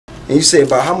And you say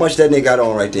about how much that nigga got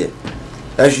on right there.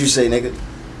 That's what you say, nigga.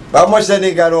 About how much that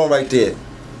nigga got on right there.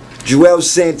 JUELZ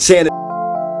Santana.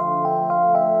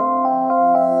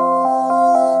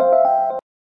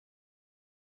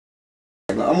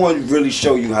 I'm gonna really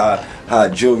show you how a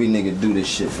jewelry nigga do this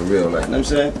shit for real, like, you know what I'm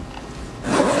saying?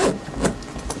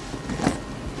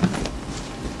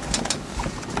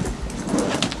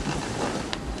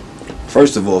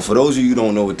 First of all, for those of you who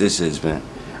don't know what this is, man,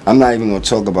 I'm not even gonna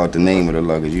talk about the name of the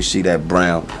luggage. You see that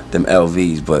brown, them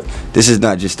LVs, but this is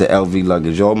not just the LV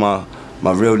luggage. All my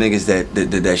real niggas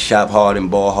that shop hard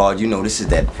and ball hard, you know, this is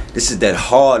that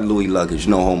hard Louis luggage,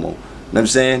 no homo. You know what I'm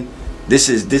saying? This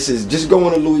is just go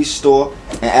in a Louis store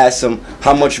and ask them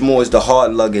how much more is the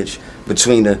hard luggage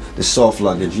between the soft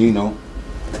luggage, you know.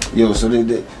 Yo, so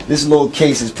this little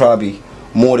case is probably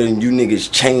more than you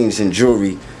niggas chains and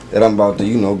jewelry that I'm about to,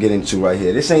 you know, get into right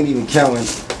here. This ain't even counting, you know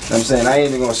what I'm saying? I ain't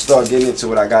even gonna start getting into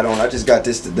what I got on. I just got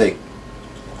this today.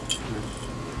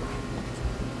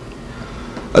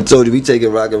 I told you we take it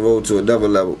rock and roll to another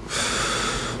level.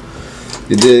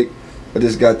 You dig? I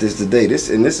just got this today. This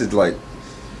is like,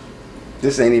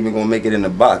 this ain't even gonna make it in the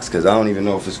box because I don't even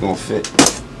know if it's gonna fit.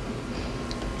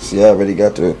 See, I already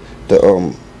got the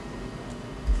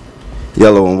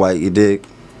yellow and white, you dig?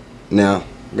 Now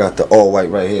got the all white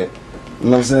right here. You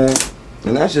know what I'm saying?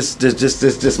 And that's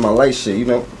just my light shit, you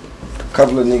know. A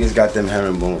couple of niggas got them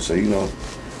herringbones, so you know.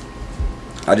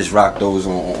 I just rock those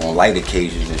on light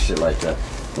occasions and shit like that. You know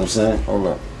what I'm saying? Hold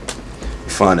up.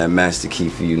 Find that master key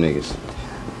for you niggas.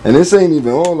 And this ain't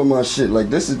even all of my shit. Like,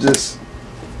 this is just,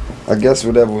 I guess,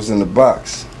 whatever was in the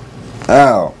box.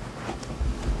 Ow.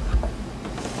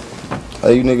 How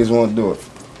you niggas want to do it?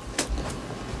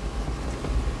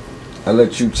 I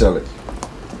let you tell it.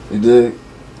 You dig?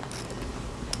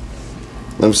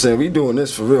 You know what I'm saying? We doing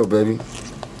this for real, baby. You know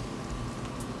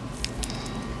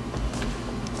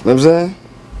what I'm saying?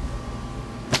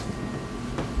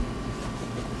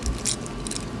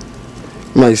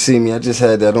 You might see me, I just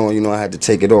had that on, you know, I had to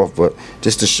take it off, but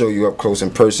just to show you up close in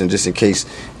person, just in case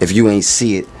if you ain't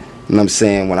see it, you know what I'm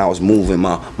saying, when I was moving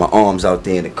my arms out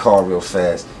there in the car real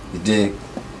fast, you dig? You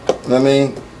know what I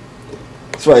mean?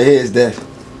 This right here is that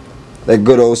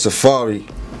good old safari, you know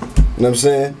what I'm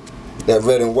saying? That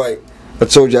red and white. I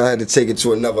told you I had to take it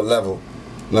to another level,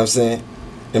 you know what I'm saying?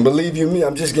 And believe you me,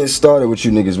 I'm just getting started with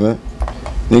you niggas, man.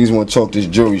 Niggas want to talk this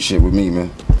jewelry shit with me, man,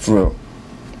 for real.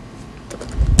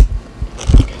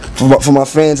 For my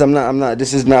fans, I'm not.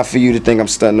 This is not for you to think I'm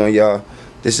stunting on y'all.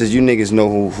 This is, you niggas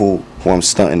know who I'm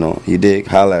stunting on. You dig?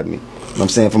 Holla at me. You know what I'm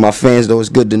saying? For my fans, though, it's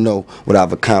good to know what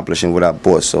I've accomplished and what I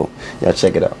bought. So, y'all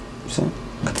check it out. You know what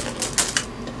I'm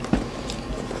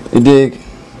saying? You dig?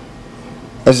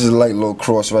 That's just a light little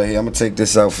cross right here. I'm going to take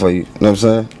this out for you. You know what I'm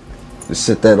saying? Just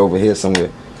sit that over here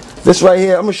somewhere. This right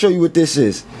here, I'm going to show you what this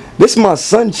is. This is my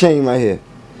sun chain right here.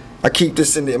 I keep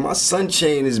this in there. My sun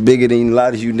chain is bigger than a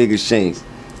lot of you niggas' chains.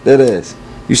 That is.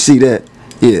 You see that?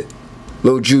 Yeah.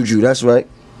 Little juju, that's right.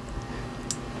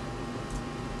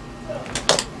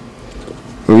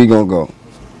 Where we gonna go?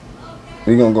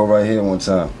 We gonna go right here one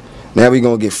time. Now we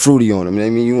gonna get fruity on them.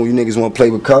 I mean, you niggas wanna play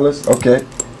with colors? Okay.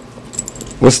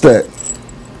 What's that?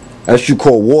 That's you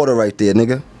call water right there,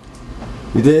 nigga.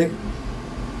 You dig?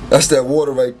 That's that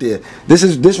water right there.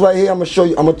 This right here. I'm gonna show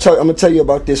you. I'm gonna tell you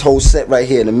about this whole set right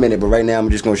here in a minute. But right now,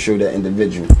 I'm just gonna show you that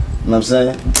individual. You know what I'm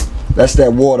saying? That's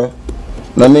that water. You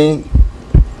know what I mean?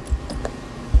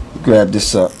 Grab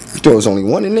this up. You thought there was only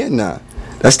one in there? Nah.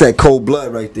 That's that cold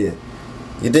blood right there.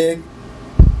 You dig?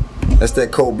 That's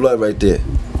that cold blood right there. You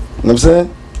know what I'm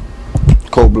saying?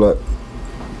 Cold blood.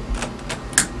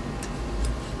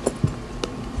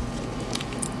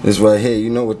 This right here, you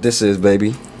know what this is,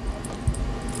 baby.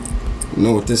 You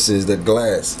know what this is, that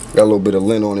glass. Got a little bit of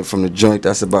lint on it from the joint.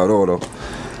 That's about all though.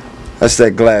 That's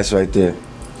that glass right there. You know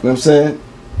what I'm saying?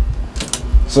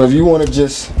 So if you want to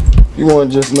just, you know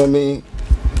what I mean,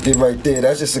 get right there.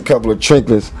 That's just a couple of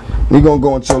trinkets. We're going to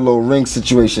go into a little ring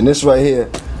situation. This right here, you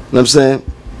know what I'm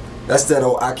saying? That's that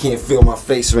old I can't feel my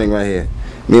face ring right here.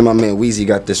 Me and my man Weezy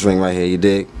got this ring right here, you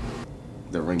dig?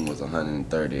 The ring was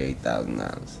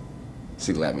 $138,000. It's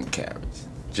 11 carats.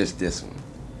 Just this one.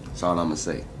 That's all I'm going to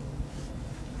say.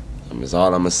 That's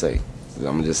all I'm going to say. I'm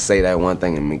going to just say that one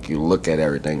thing and make you look at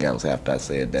everything else after I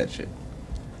said that shit.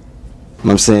 You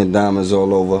know what I'm saying? Diamonds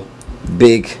all over.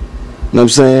 Big. You know what I'm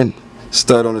saying?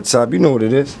 Stud on the top. You know what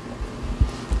it is.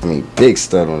 I mean, big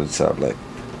stud on the top. Like,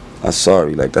 I'm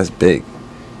sorry. Like, that's big.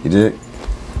 You dig?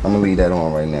 I'm going to leave that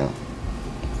on right now.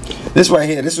 This right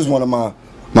here, this was one of my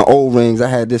old rings. I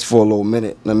had this for a little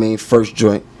minute. I mean, first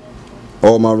joint.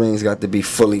 All my rings got to be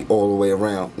fully all the way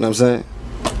around. You know what I'm saying?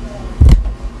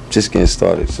 Just getting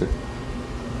started, sir.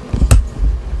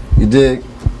 You dig?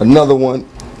 Another one.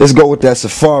 Let's go with that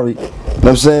safari. You know what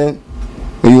I'm saying?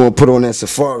 When you want to put on that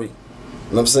safari. You know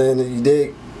what I'm saying? You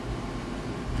dig?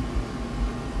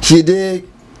 You dig?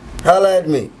 Holla at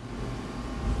me.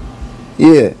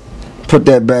 Yeah. Put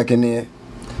that back in there.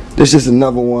 This is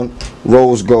another one.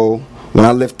 Rose gold. When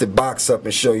I lift the box up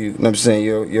and show you, you know what I'm saying,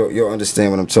 you'll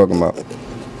understand what I'm talking about.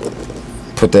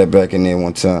 Put that back in there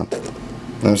one time. You know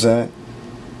what I'm saying?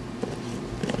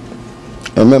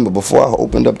 And remember, before I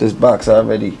opened up this box, I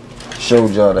already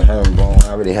showed y'all the herringbone.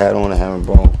 I already had on the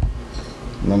herringbone. You know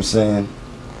what I'm saying?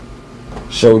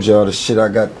 Showed y'all the shit I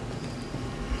got.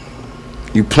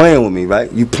 You playing with me,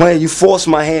 right? You playing, you forced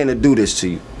my hand to do this to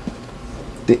you.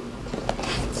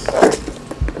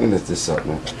 Let me lift this up,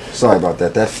 man. Sorry about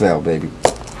that. That fell, baby.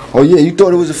 Oh yeah, you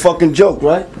thought it was a fucking joke,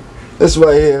 right? This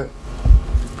right here. You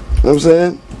know what I'm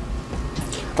saying?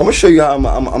 I'm gonna show you how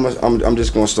I'm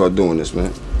just gonna start doing this,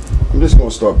 man. I'm just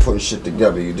gonna start putting shit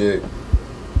together, you dig?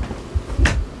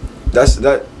 That's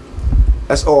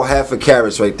all half a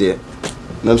carrots right there. You know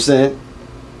what I'm saying?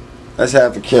 That's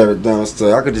half a carrot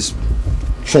downstairs. I could just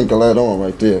trinkle that on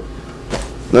right there. You know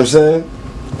what I'm saying?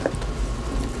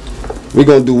 We're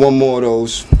gonna do one more of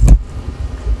those.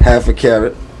 Half a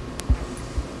carrot. You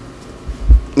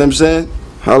know what I'm saying?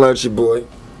 Holla at your boy.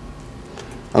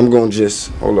 I'm gonna just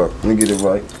hold up. Let me get it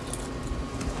right.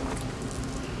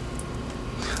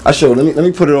 I show. Let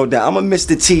me put it all down. I'm gonna miss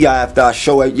the T y'all after I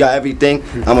show y'all everything.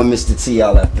 I'm gonna miss the T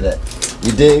y'all after that.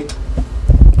 You dig? You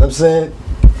know what I'm saying?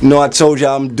 You know I told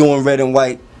y'all I'm doing red and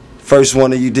white. First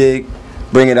one of you dig?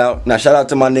 Bring it out. Now shout out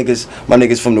to my niggas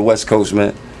from the West Coast,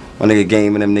 man. My nigga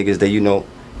Game and them niggas that, you know,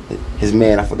 his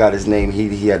man, I forgot his name.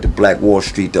 He had the Black Wall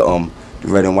Street, the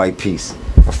red and white piece.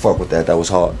 I fuck with that. That was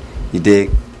hard. You dig?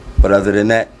 But other than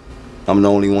that, I'm the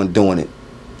only one doing it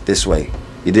this way.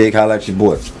 You dig? Holla at your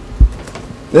boy.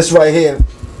 This right here,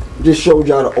 just showed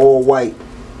y'all the all white. You know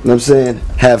what I'm saying?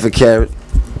 Half a carat.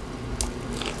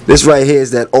 This right here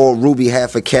is that all ruby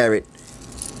half a carat.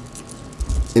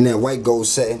 In that white gold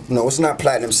setting. No, it's not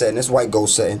platinum setting. It's white gold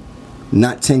setting.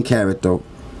 Not 10 carat though.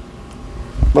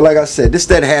 But like I said, this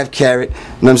that half carat. You know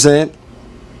what I'm saying?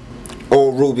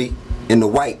 All ruby in the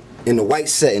white. In the white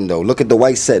setting though. Look at the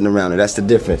white setting around it. That's the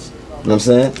difference. You know what I'm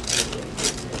saying?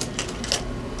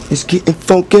 It's getting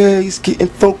funky. It's getting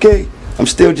funky. I'm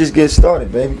still just getting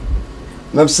started, baby. You know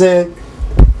what I'm saying?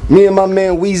 Me and my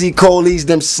man Weezy call these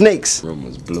them snakes. Room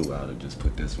was blue. I would have just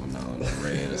put this one on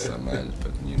red or something.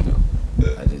 But you know,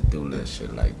 I just do little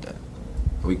shit like that.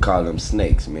 We call them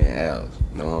snakes, man. L's.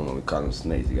 No homo. We call them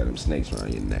snakes. You got them snakes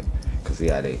around your neck. Cause see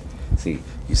how they,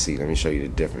 you see. Let me show you the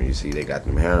difference. You see, they got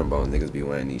them herringbone niggas be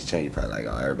wearing these chains. You probably like,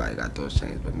 oh, everybody got those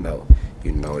chains, but no,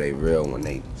 you know they real when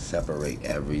they separate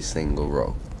every single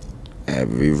row.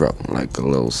 Every row, like a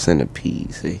little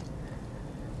centipede, see?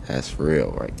 That's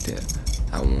real right there.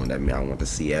 I want to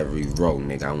see every row,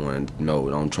 nigga. I want to know.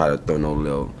 Don't try to throw no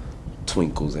little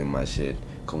twinkles in my shit.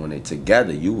 Cause when they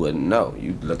together, you wouldn't know.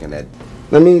 You looking at...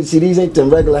 I mean, see, these ain't them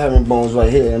regular herringbones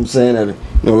right here. I'm saying that, you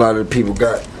know, a lot of the people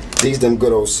got these them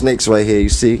good old snakes right here, you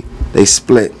see? They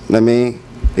split, I mean?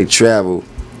 They travel.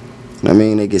 I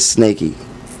mean, they get snaky.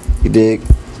 You dig?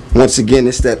 Once again,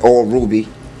 it's that all ruby.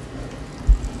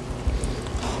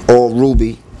 All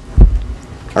ruby.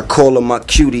 I call them my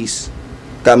cuties.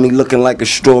 Got me looking like a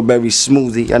strawberry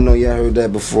smoothie. I know y'all heard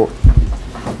that before.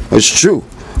 It's true.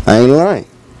 I ain't lying.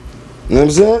 You know what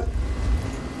I'm saying?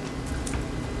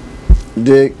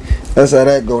 Dig? That's how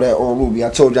that go, that all ruby. I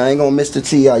told you I ain't gonna miss the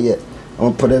T.I. yet. I'm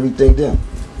gonna put everything down.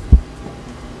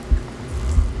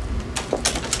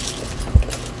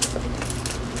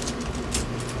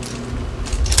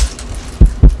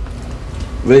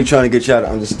 Really trying to get y'all to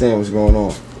understand what's going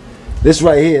on. This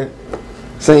right here,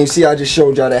 so you see I just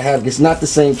showed y'all that half, it's not the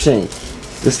same chain.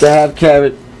 This the half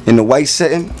carat in the white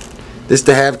setting. This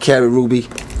the half carat ruby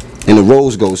in the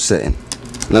rose gold setting. You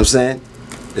know what I'm saying?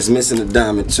 It's missing the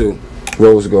diamond too.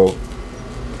 Rose gold.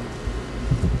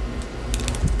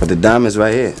 But the diamond's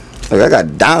right here. Look, I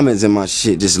got diamonds in my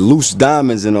shit. Just loose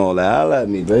diamonds and all that. Holla at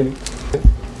me, baby.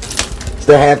 It's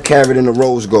the half carat in the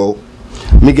rose gold.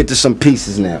 Let me get to some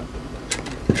pieces now.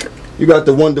 You got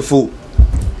the wonderful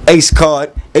ace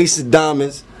card, ace of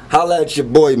diamonds. Holla at your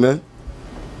boy, man.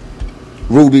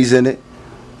 Rubies in it.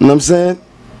 You know what I'm saying?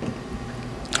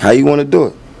 How you want to do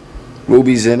it?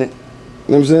 Rubies in it. You know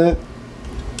what I'm saying?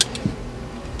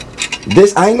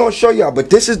 This, I ain't going to show y'all, but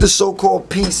this is the so-called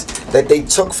piece that they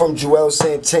took from JUELZ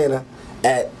Santana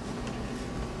at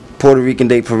Puerto Rican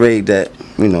Day Parade that,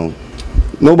 you know,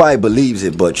 nobody believes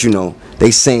it, but, you know, they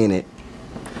saying it.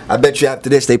 I bet you after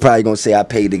this, they probably going to say I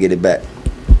paid to get it back.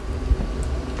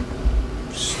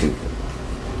 Stupid.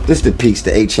 This the piece,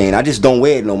 the A chain. I just don't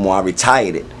wear it no more. I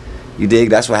retired it. You dig?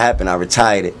 That's what happened. I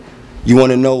retired it. You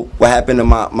want to know what happened to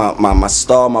my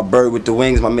star, my bird with the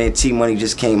wings? My man T Money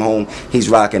just came home. He's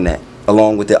rocking that,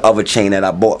 along with the other chain that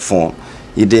I bought for him.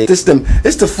 You dig? It's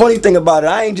the funny thing about it.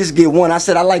 I ain't just get one. I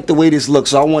said I like the way this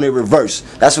looks, so I want it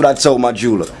reversed. That's what I told my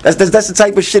jeweler. That's the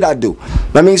type of shit I do.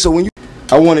 I mean, so when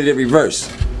I wanted it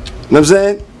reversed. You know what I'm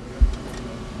saying?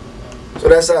 So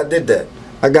that's how I did that.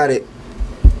 I got it.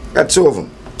 Got two of them.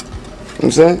 You know what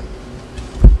I'm saying?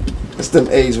 That's them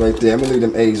A's right there. I'm gonna leave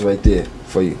them A's right there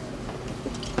for you.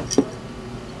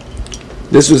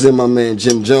 This was in my man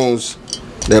Jim Jones,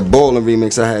 that Ballin'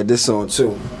 remix. I had this on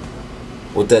too.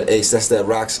 With that Ace, that's that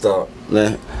rock star.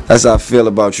 Man, that's how I feel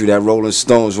about you, that Rolling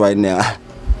Stones right now.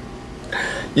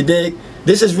 You dig?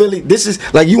 This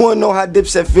is like, you wanna know how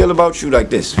Dipset feel about you? Like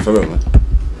this, for real, man.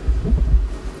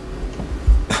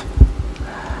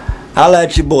 Holla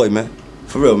at your boy, man.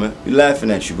 For real, man. We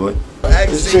laughing at you, boy.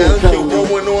 Actually, I'm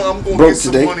gonna broke get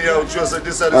some today. money out just like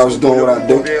this. I was doing what I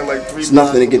do. It's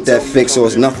nothing to get that fixed, or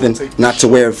it's nothing not to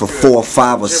wear it for 4 or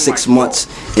 5 or 6 months,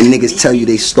 and niggas tell you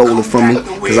they stole it from me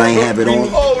because I ain't have it on.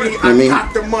 You know what I mean?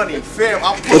 The money, fam.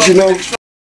 But you know,